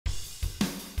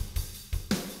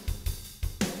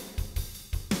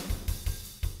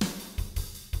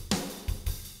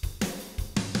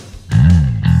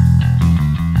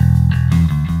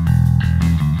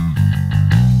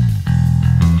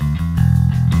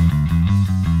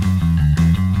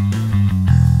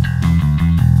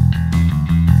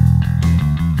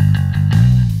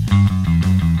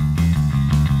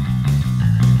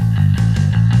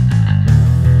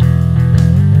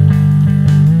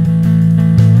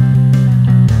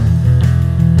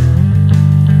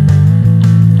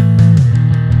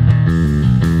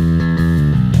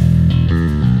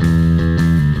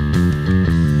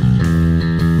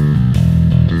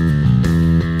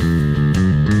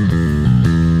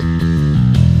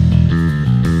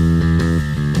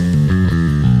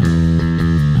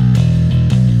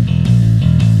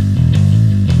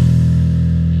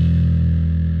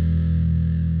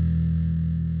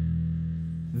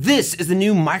This is the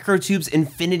new Microtubes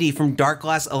Infinity from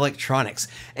Darkglass Electronics,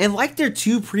 and like their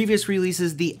two previous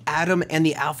releases, the Atom and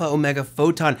the Alpha Omega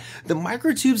Photon, the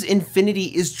Microtubes Infinity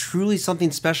is truly something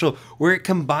special where it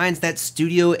combines that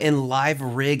studio and live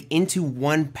rig into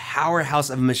one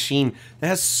powerhouse of a machine that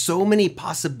has so many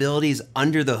possibilities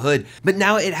under the hood, but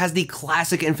now it has the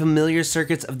classic and familiar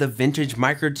circuits of the vintage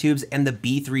Microtubes and the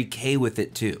B3K with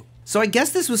it too. So I guess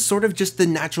this was sort of just the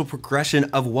natural progression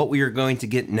of what we are going to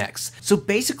get next. So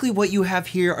basically what you have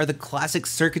here are the classic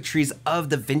circuitries of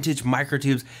the vintage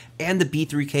Microtubes and the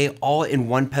B3K all in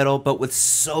one pedal, but with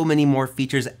so many more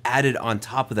features added on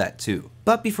top of that too.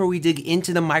 But before we dig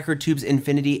into the Microtubes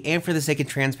Infinity, and for the sake of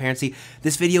transparency,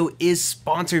 this video is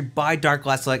sponsored by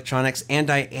Darkglass Electronics, and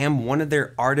I am one of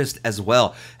their artists as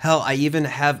well. Hell, I even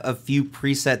have a few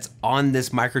presets on this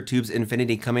Microtubes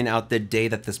Infinity coming out the day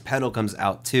that this pedal comes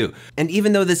out too. And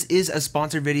even though this is a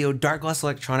sponsored video, Darkglass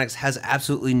Electronics has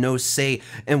absolutely no say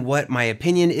in what my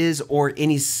opinion is or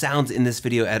any sounds in this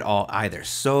video at all either.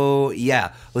 So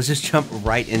yeah, let's just jump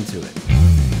right into it.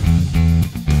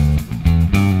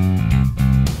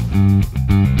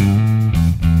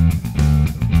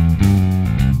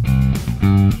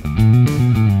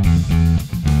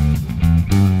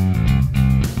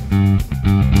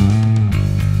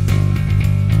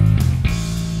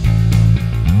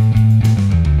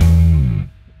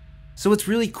 So what's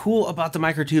really cool about the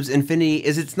Microtubes Infinity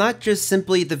is it's not just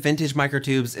simply the vintage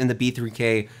Microtubes and the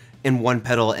B3K in one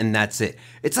pedal and that's it.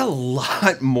 It's a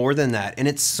lot more than that, and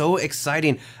it's so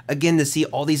exciting again to see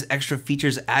all these extra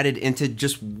features added into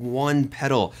just one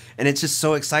pedal, and it's just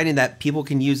so exciting that people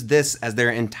can use this as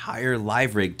their entire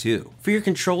live rig too. For your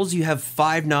controls, you have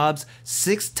 5 knobs,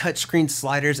 6 touchscreen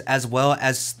sliders, as well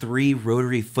as 3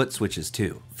 rotary foot switches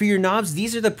too. For your knobs,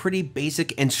 these are the pretty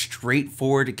basic and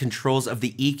straightforward controls of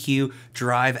the EQ,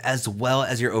 drive, as well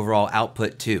as your overall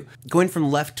output too. Going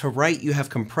from left to right, you have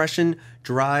compression,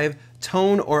 drive,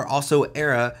 tone, or also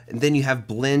era, and then you have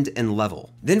blend and level.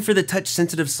 Then for the touch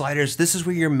sensitive sliders, this is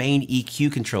where your main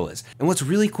EQ control is. And what's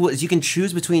really cool is you can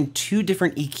choose between 2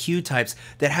 different EQ types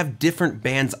that have different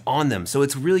bands on them. So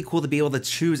it's really cool to be able to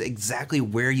choose exactly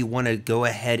where you want to go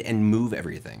ahead and move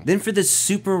everything. Then for the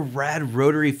super rad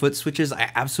rotary foot switches,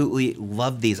 I absolutely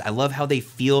love these. I love how they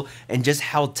feel and just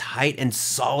how tight and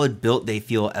solid built they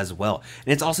feel as well.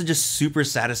 And it's also just super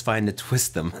satisfying to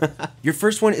twist them. Your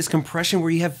first one is compression, where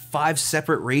you have 5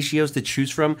 separate ratios to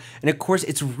choose from, and of course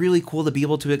it's really cool to be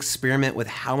able to experiment with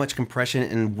how much compression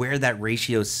and where that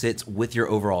ratio sits with your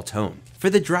overall tone. For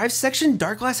the drive section,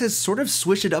 Darkglass has sort of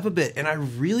switched it up a bit, and I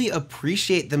really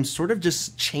appreciate them sort of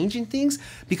just changing things,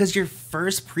 because your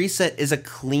first preset is a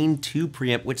clean tube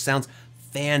preamp, which sounds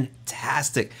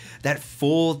fantastic. That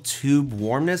full tube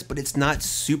warmness, but it's not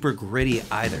super gritty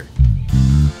either.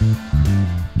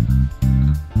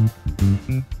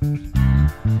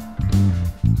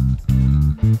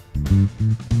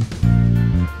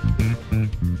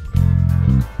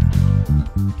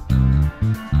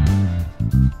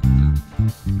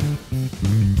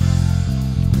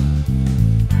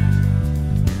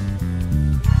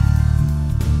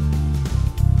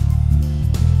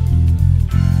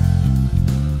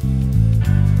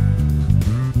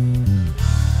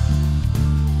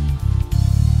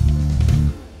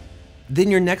 Then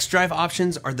your next drive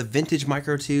options are the vintage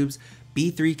Microtubes,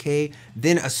 B3K,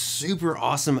 then a super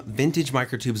awesome vintage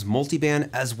Microtubes multiband,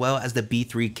 as well as the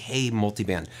B3K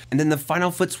multiband. And then the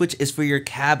final foot switch is for your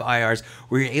cab IRs,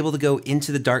 where you're able to go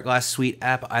into the Darkglass Suite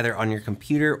app either on your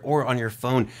computer or on your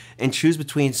phone and choose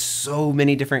between so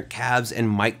many different cabs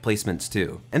and mic placements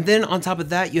too. And then on top of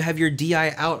that, you have your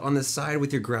DI out on the side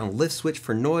with your ground lift switch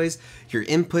for noise, your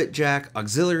input jack,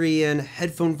 auxiliary in,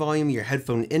 headphone volume, your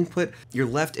headphone input, your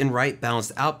left and right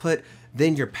balanced output,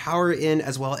 then your power in,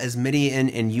 as well as MIDI in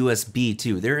and USB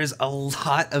too. There is a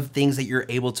lot of things that you're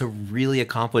able to really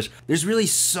accomplish. There's really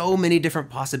so many different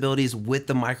possibilities with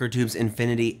the Microtubes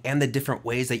Infinity and the different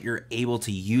ways that you're able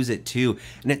to use it too.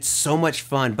 And it's so much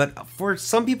fun, but for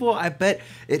some people, I bet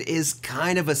it is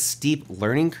kind of a steep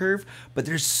learning curve, but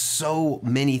there's so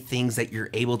many things that you're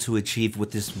able to achieve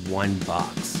with this one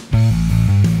box.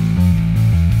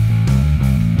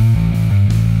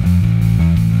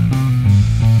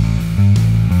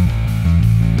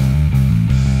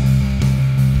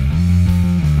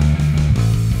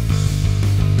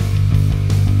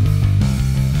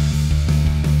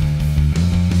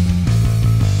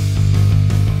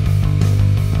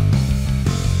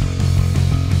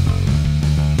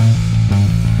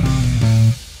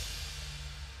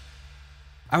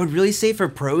 I would really say for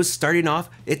pros starting off,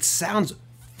 it sounds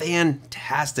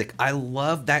fantastic. I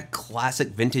love that classic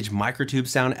vintage microtube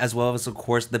sound, as well as of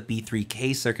course the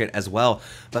B3K circuit as well.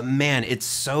 But man, it's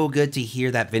so good to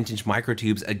hear that vintage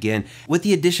microtubes again. With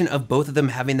the addition of both of them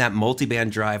having that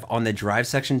multi-band drive on the drive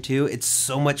section too, it's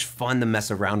so much fun to mess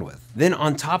around with. Then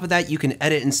on top of that, you can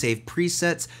edit and save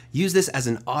presets, use this as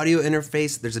an audio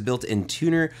interface. There's a built-in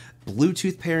tuner,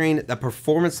 Bluetooth pairing, the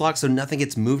performance lock so nothing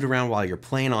gets moved around while you're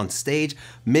playing on stage,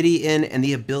 MIDI in, and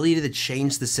the ability to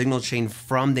change the signal chain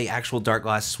from the actual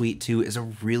Darkglass suite too is a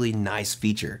really nice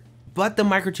feature. But the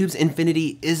Microtubes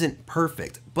Infinity isn't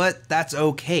perfect, but that's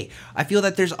okay. I feel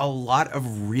that there's a lot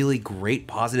of really great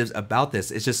positives about this.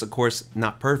 It's just, of course,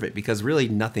 not perfect because really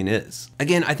nothing is.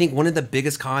 Again, I think one of the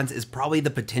biggest cons is probably the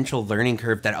potential learning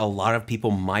curve that a lot of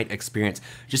people might experience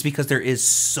just because there is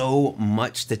so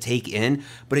much to take in.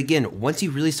 But again, once you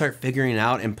really start figuring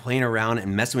out and playing around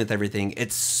and messing with everything,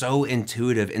 it's so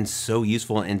intuitive and so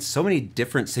useful in so many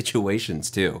different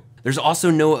situations too. There's also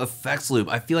no effects loop.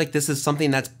 I feel like this is something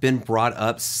that's been brought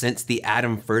up since the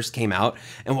Atom first came out,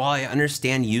 and while I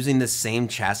understand using the same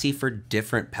chassis for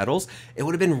different pedals, it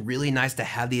would have been really nice to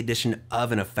have the addition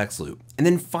of an effects loop. And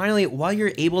then finally, while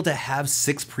you're able to have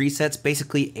 6 presets,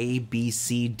 basically A, B,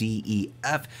 C, D, E,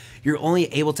 F, you're only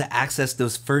able to access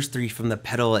those first 3 from the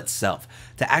pedal itself.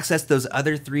 To access those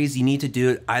other 3s, you need to do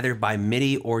it either by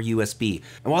MIDI or USB.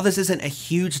 And while this isn't a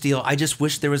huge deal, I just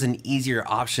wish there was an easier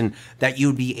option that you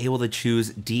would be able to choose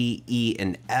D, E,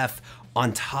 and F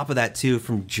on top of that too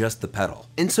from just the pedal.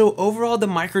 And so overall, the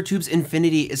Microtubes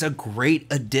Infinity is a great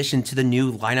addition to the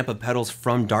new lineup of pedals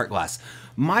from Darkglass.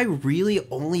 My really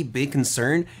only big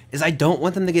concern is I don't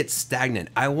want them to get stagnant.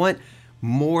 I want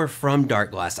more from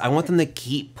Darkglass. I want them to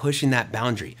keep pushing that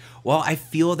boundary. While I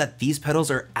feel that these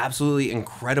pedals are absolutely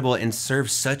incredible and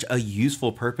serve such a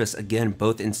useful purpose, again,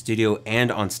 both in studio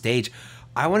and on stage,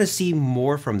 I want to see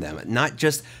more from them, not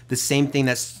just the same thing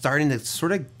that's starting to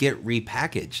sort of get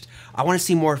repackaged. I want to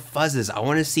see more fuzzes. I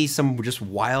want to see some just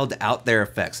wild out there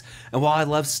effects. And while I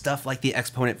love stuff like the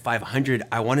Exponent 500,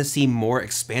 I want to see more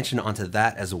expansion onto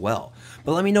that as well.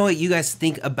 But let me know what you guys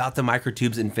think about the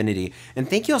Microtubes Infinity. And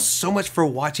thank you all so much for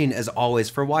watching, as always,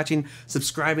 for watching,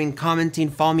 subscribing, commenting,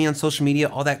 follow me on social media,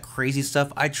 all that crazy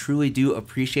stuff. I truly do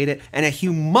appreciate it. And a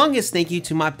humongous thank you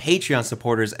to my Patreon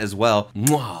supporters as well.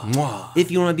 Mwah, mwah.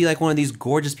 If you want to be like one of these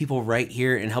gorgeous people right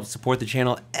here and help support the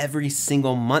channel every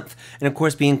single month, and of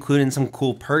course be included in some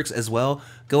cool perks as well,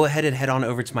 go ahead and head on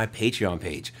over to my Patreon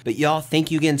page. But y'all, thank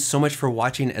you again so much for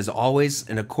watching as always,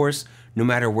 and of course, no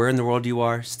matter where in the world you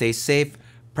are, stay safe,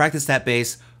 practice that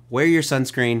bass, wear your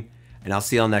sunscreen, and I'll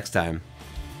see y'all next time.